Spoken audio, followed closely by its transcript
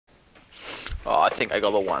Oh, I think I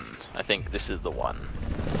got the one. I think this is the one.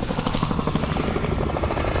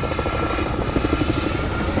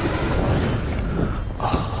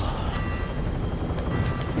 Oh.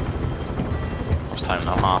 It's time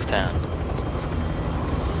now, 10:30.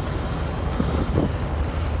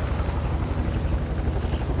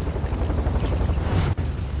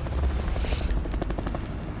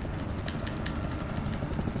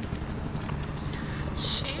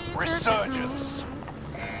 Resurgence.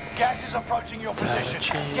 Gas is approaching your position.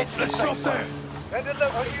 Get to the safe zone.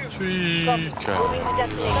 Three, Moving to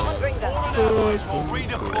destination. Someone bring them. Allies will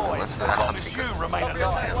redeploy as long as you remain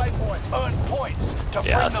alive. Earn points to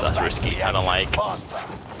yeah, bring them that's back risky. to the I don't like.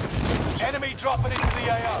 faster. Enemy dropping into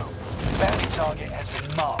the AO. Bounty target has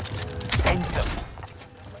been marked. End them.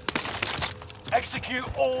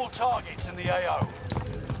 Execute all targets in the AO.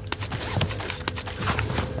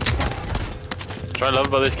 What I love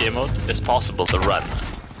about this game mode, it's possible to run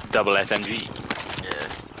double SMG. Yeah,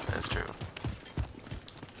 that's true.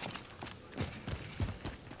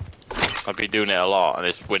 I've been doing it a lot, and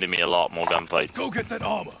it's winning me a lot more gunfights. Go get that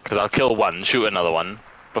armor. Because I'll kill one, shoot another one,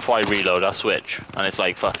 before I reload I'll switch, and it's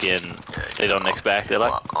like fucking, they don't expect it,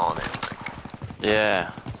 like. On it, like.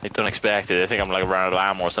 Yeah, they don't expect it, they think I'm like around an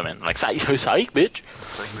arm or something. I'm like, psych, bitch! Like,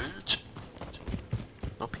 bitch.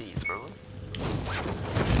 No peas, bro.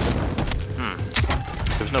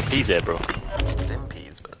 There's no peas there, bro. Them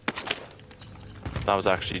peas, but. That was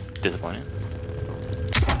actually disappointing.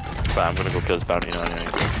 But I'm gonna go kill this bounty now anyway.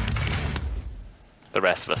 The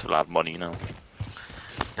rest of us will have money, you know.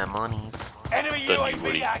 The money. Enemy Don't you UAV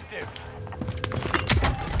worry. active.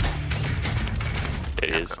 It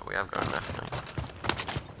is. We have got enough now.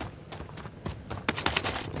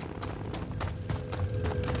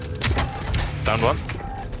 Down one.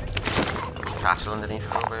 Satchel underneath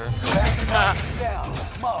over. Bounty target's down.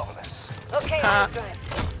 Marvelous. Okay, Ah. I'm good.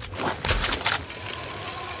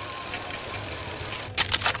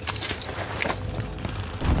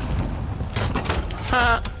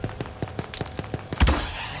 Ha!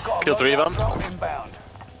 You've got a Kill three of loadout them. drop inbound.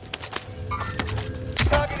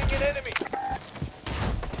 Targeting an enemy.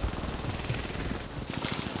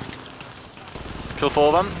 Kill 4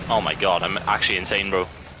 of them. Oh my god, I'm actually insane, bro.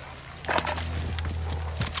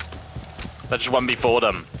 That's just one before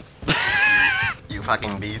them. You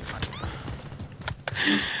fucking beast.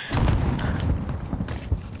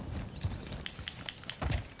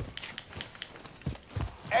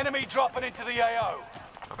 Enemy dropping into the AO.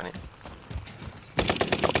 Open it.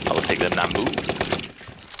 I'll take the Nambu.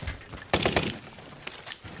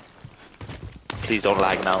 Please don't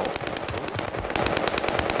lag now.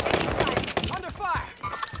 Under fire.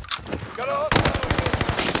 Got a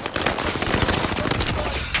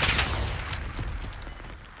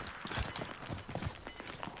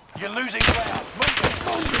You're losing ground.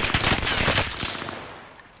 Move it.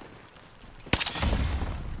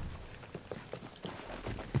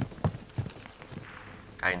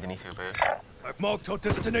 Guy underneath you, bro. I've marked our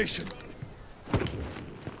destination.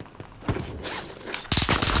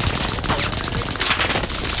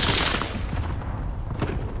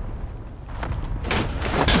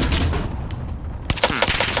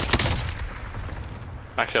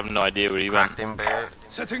 Actually, I have no idea where he went. Cracked him, bro.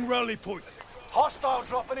 Setting rally point. Hostile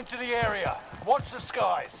dropping into the area. Watch the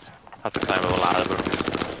skies. I have to climb up a ladder, bro.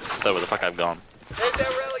 So where the fuck I've gone? There's their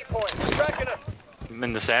rally point. Tracking them. I'm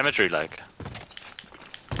in the cemetery, like.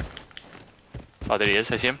 Oh, there he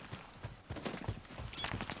is. I see him.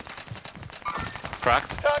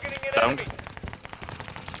 Cracked. Targeting an Down. enemy.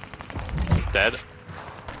 Dead.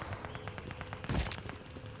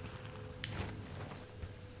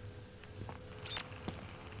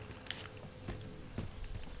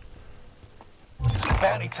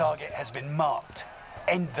 Bounty target has been marked.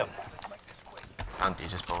 End them. Bounty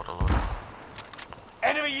just bought a load.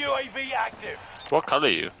 Enemy UAV active. What colour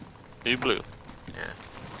are you? Are you blue? Yeah.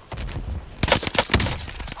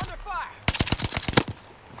 Under fire.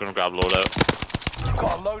 I'm gonna grab loadout. You've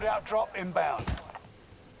got a loadout drop inbound.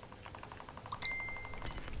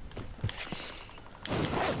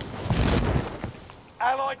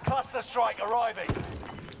 Allied cluster strike arriving.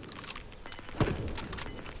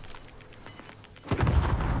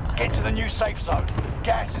 Get to the new safe zone.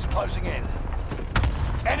 Gas is closing in.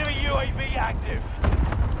 Enemy UAV active.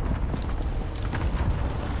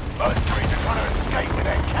 Mercenaries are trying to escape with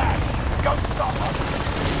their cash. Go stop them.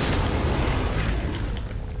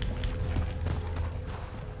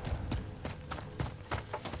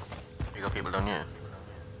 You got people down here.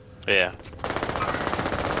 Yeah.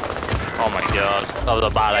 Oh my god. That was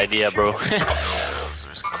a bad idea, bro. That was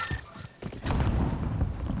risky.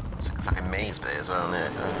 It's like a fucking maze play as well, isn't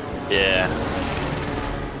it? Yeah.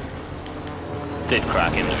 did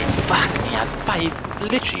crack him. Fuck, he had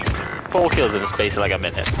literally 4 kills in the space of like a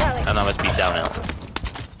minute. And that must be downhill.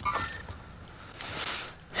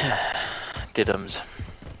 Didums.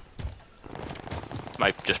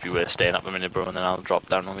 Might just be worth staying up a minute, bro, and then I'll drop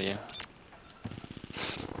down over you.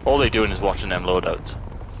 All they're doing is watching them loadouts.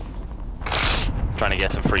 Trying to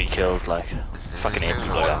get some free kills, like fucking idiots.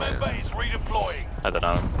 I don't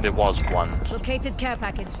know. There was one. Located care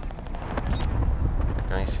package.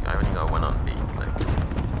 Nice. I only got one on beat. Like.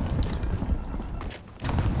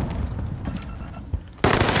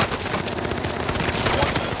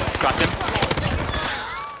 Cracked him.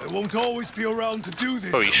 I won't always be around to do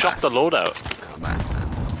this. Oh, he shot the loadout. Oh, bastard.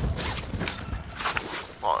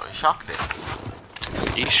 Oh, he shocked it.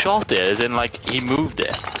 He shot it, as in like he moved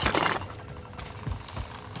it.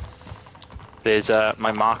 There's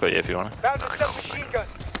my marker here if you want. Found a submachine gun.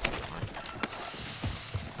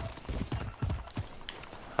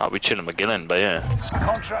 Oh, we chilling McGillen, but yeah.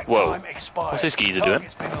 Contract Whoa. time expired. What's this geezer doing?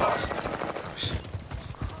 Target's been lost. Oh, shit.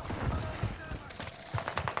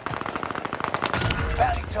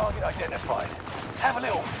 Bounty target identified. Have a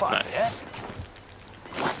little fun, Nice.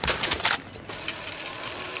 yeah?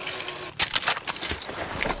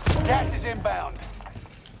 Gas is inbound.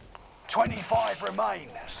 25 remain.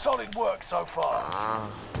 Solid work so far.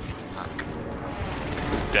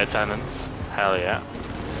 Dead tenants. Hell yeah.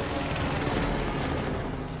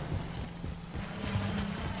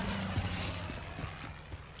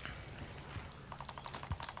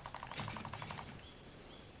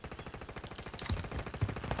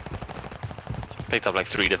 Picked up like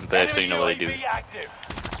 3 different birds, so you know what they do. Enemy UAV active.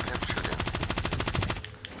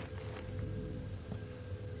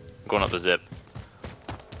 Going up the zip.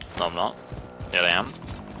 No, I'm not. Here I am.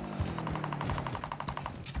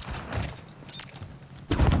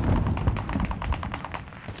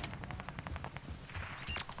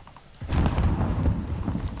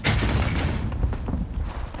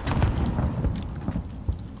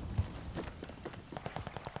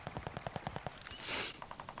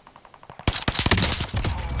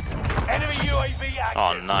 Enemy UAV active.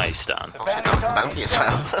 Oh, nice, Dan. Oh, shit, that was the bounty as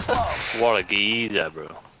well. What a geezer, bro.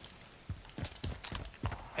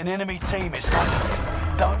 An enemy team is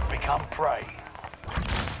hunting. Don't become prey.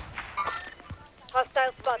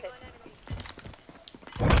 Hostile spotted.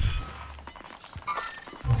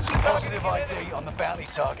 Positive ID on the bounty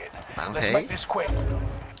target. Bounty? Let's make this quick.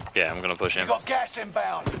 Yeah, I'm gonna push You him. got gas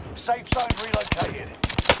inbound. Safe zone relocated.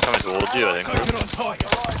 Coming towards you, I think. On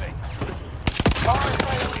target. Arriving. Fire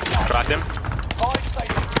sale is active. Cracked him. 5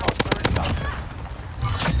 station costs are inducted.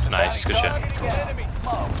 Nice, good shot. Enemy.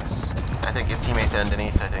 Marvelous. I think his teammates are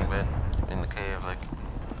underneath, I think, but in the cave, like.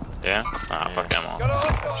 Yeah? Ah, fuck them all.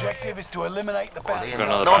 Objective is to eliminate the Oh, bounty. they Got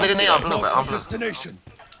another no, they bounty. didn't. I'm blue, but I'm blue. Destination.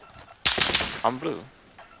 I'm blue.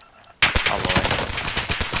 I'm away.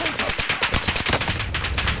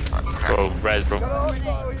 Bro, res, bro.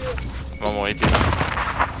 One more 18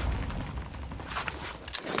 now.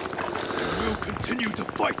 We'll continue to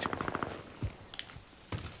fight.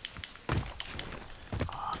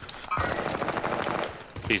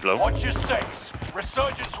 He's low. Watch your 6.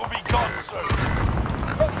 Resurgence will be gone soon.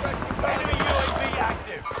 Enemy UAV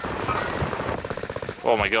active.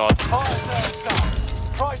 Oh my god. Fire sale done.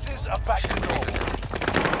 Prices are back to normal.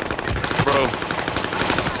 Bro.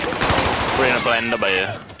 We're in a blender by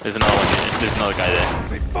here. There's another one here. There's another guy there.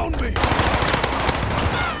 They found me.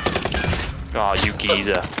 Oh, you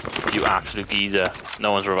geezer. You absolute geezer.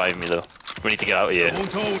 No one's reviving me though. We need to get out of here.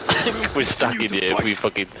 We're stuck in here if we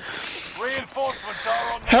fucking... Reinforcements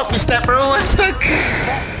are on the Help me, step bro, I'm stuck.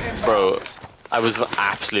 Gas is inbound. Bro, I was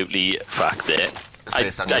absolutely fucked there. I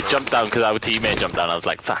jumped down because our teammate jumped down. I was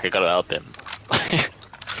like, fuck, I gotta help him. And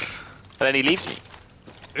then he leaves me.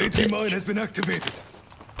 AT mine has been activated.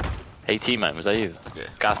 Hey, teammate, was that you? Yeah.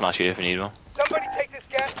 Gas mask here if you need one. Somebody take this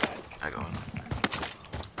gas mask. I got one.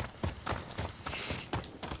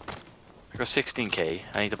 I got 16k.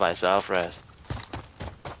 I need to buy a self-res.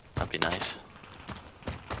 That'd be nice.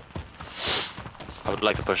 I would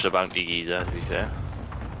like to push the bounty geezer, to be fair.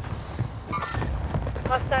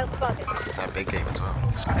 Hostile spotted. It's a big game as well.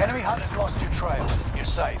 Enemy hunters lost your trail. You're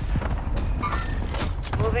safe.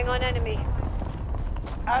 Moving on enemy.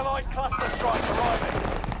 Allied cluster strike arriving.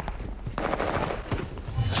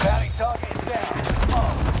 Bounty target is down.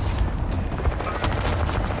 Marvelous.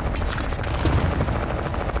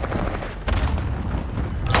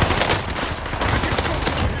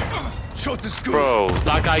 Shot is good. Bro,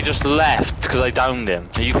 that guy just left because I downed him.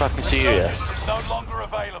 Are you fucking serious? Resurgence is no longer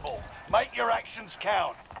available. Make your actions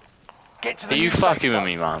count. Get to the Are you new fucking safe with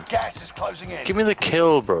me, zone. man? Gas is closing in. Give me the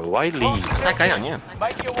kill, bro. Why leave? It's that guy on you.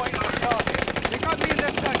 Make your way to the target. They got me in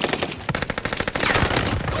their sights.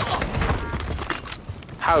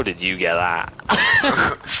 How did you get that?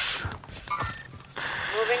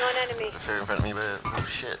 Moving on enemy. There's a fair in front of me, but oh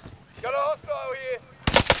shit. Got a hostile here.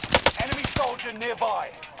 Enemy soldier nearby.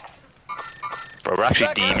 Bro, we're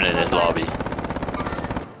actually demon in this lobby.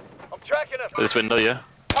 I'm tracking him. This window, yeah?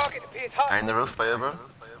 Target appears hot. Behind the roof, by you, bro.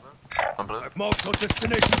 On blue. I've marked our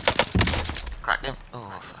destination. Cracked him.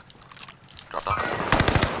 Oh fuck. Dropped off.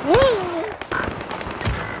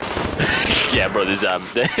 Yeah, bro, there's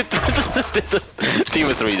there's a team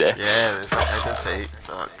of 3 there. Yeah, I did say.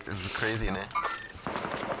 Fuck, this is crazy in here.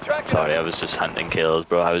 Sorry, I was just hunting kills,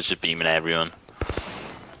 bro. I was just beaming everyone.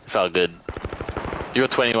 Felt good. You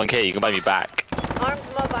got 21k, you can buy me back. Arms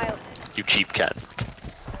mobile. You cheap cat.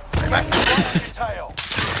 Tail.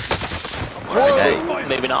 Whoa,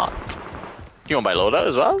 maybe not. You want my loadout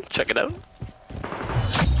as well? Check it out.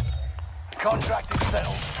 Contract is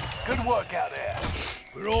settled. Good work out there.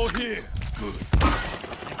 We're all here. Good.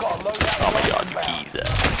 You've got a loadout. Oh my god, you geezer.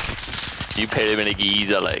 You paid him in a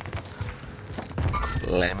geezer, like.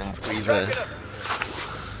 Lemon squeezer.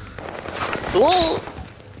 Whoa!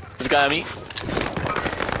 There's a guy on me.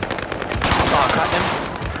 Oh, I cracked him.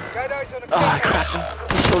 Oh, I cracked him.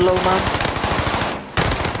 He's so low, man.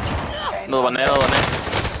 Another one there, another one there.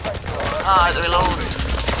 Ah, the reload.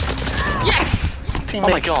 Yes! Teammate. Oh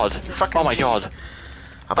my god. Oh my god.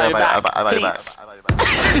 I'll buy you back. I'll buy you back.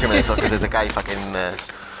 Please. 2 minutes because there's a guy fucking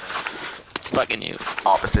Fucking you.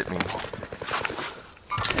 opposite me.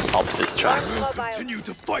 Opposite track. Arms mobile. Continue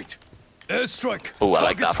to fight. Airstrike. Oh, I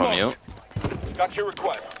like that from you. Got your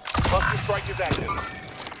request. Cluster strike is active.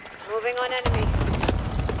 Moving on enemy.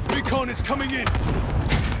 Recon is coming in.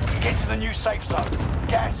 Get to the new safe zone.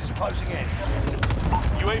 Gas is closing in.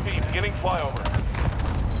 UAV beginning flyover.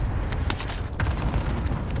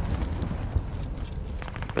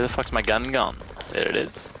 Where the fuck's my gun gone? There it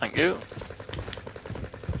is. Thank you.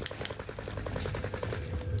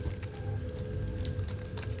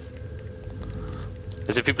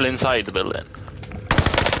 Is there people inside the building?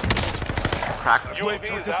 Cracked. UAV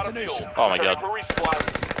is out of fuel. Oh my god.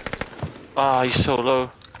 Oh, he's so low.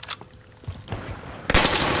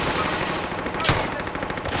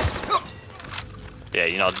 Yeah,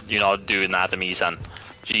 you're not doing that to me, son.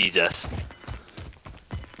 Jesus.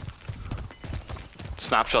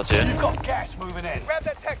 Snapshots here. You've got gas moving in. Grab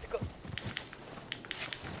that tactical.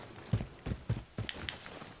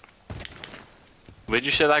 Where'd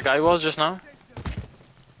you say that guy was just now?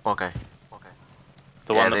 Okay.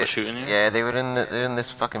 The one that was shooting you? Yeah, they're in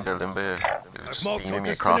this fucking building, but they were just beaming me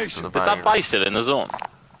across to the Is bar. that buy still in the zone?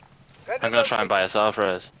 I'm gonna try and buy a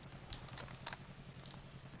self-res.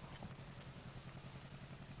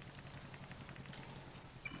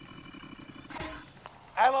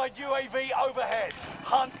 Allied UAV overhead.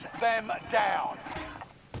 Hunt them down.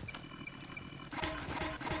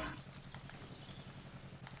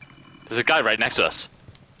 There's a guy right next to us.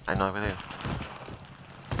 I know with you.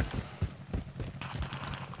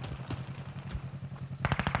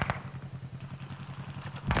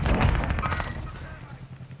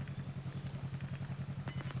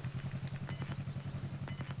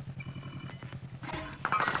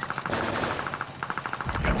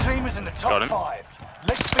 Your team is in the Got top him. 5.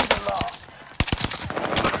 Let's be the last.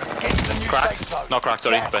 Get to the new Cracked. safe zone. Not cracked,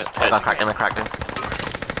 sorry. Gas But is I head. cracked him.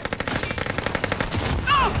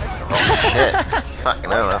 Shit. Fucking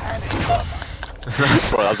hell, man.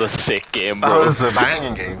 Bro, that was a sick game, That bro. was a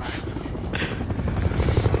banging game.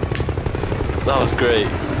 That was great.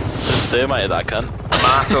 Just thermite that cunt.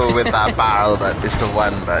 Marco with that barrel, that is the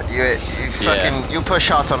one, but you fucking, Yeah. you push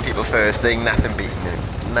shots on people first, they ain't nothing beating it.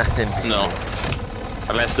 Nothing beating No. it.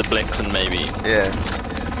 Unless the blinks and maybe. Yeah.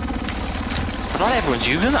 Not everyone's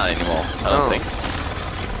using that anymore, I don't No. think.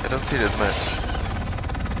 I don't see it as much.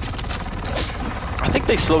 I think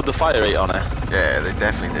they slowed the fire rate on it. Yeah, they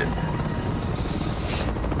definitely did.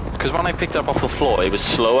 Because when I picked it up off the floor, it was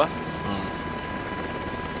slower. Mm.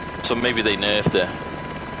 So maybe they nerfed it.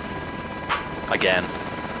 Again.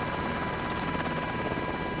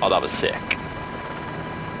 Oh, that was sick.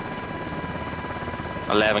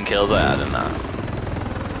 11 kills I had in that.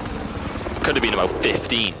 Could have been about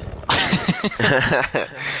 15.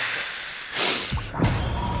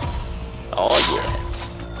 Oh yeah.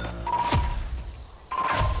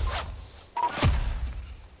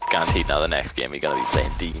 Guaranteed now the next game you're gonna be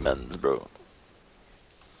playing demons, bro.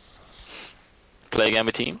 Play again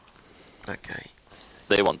with team? Okay.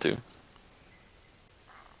 They want to.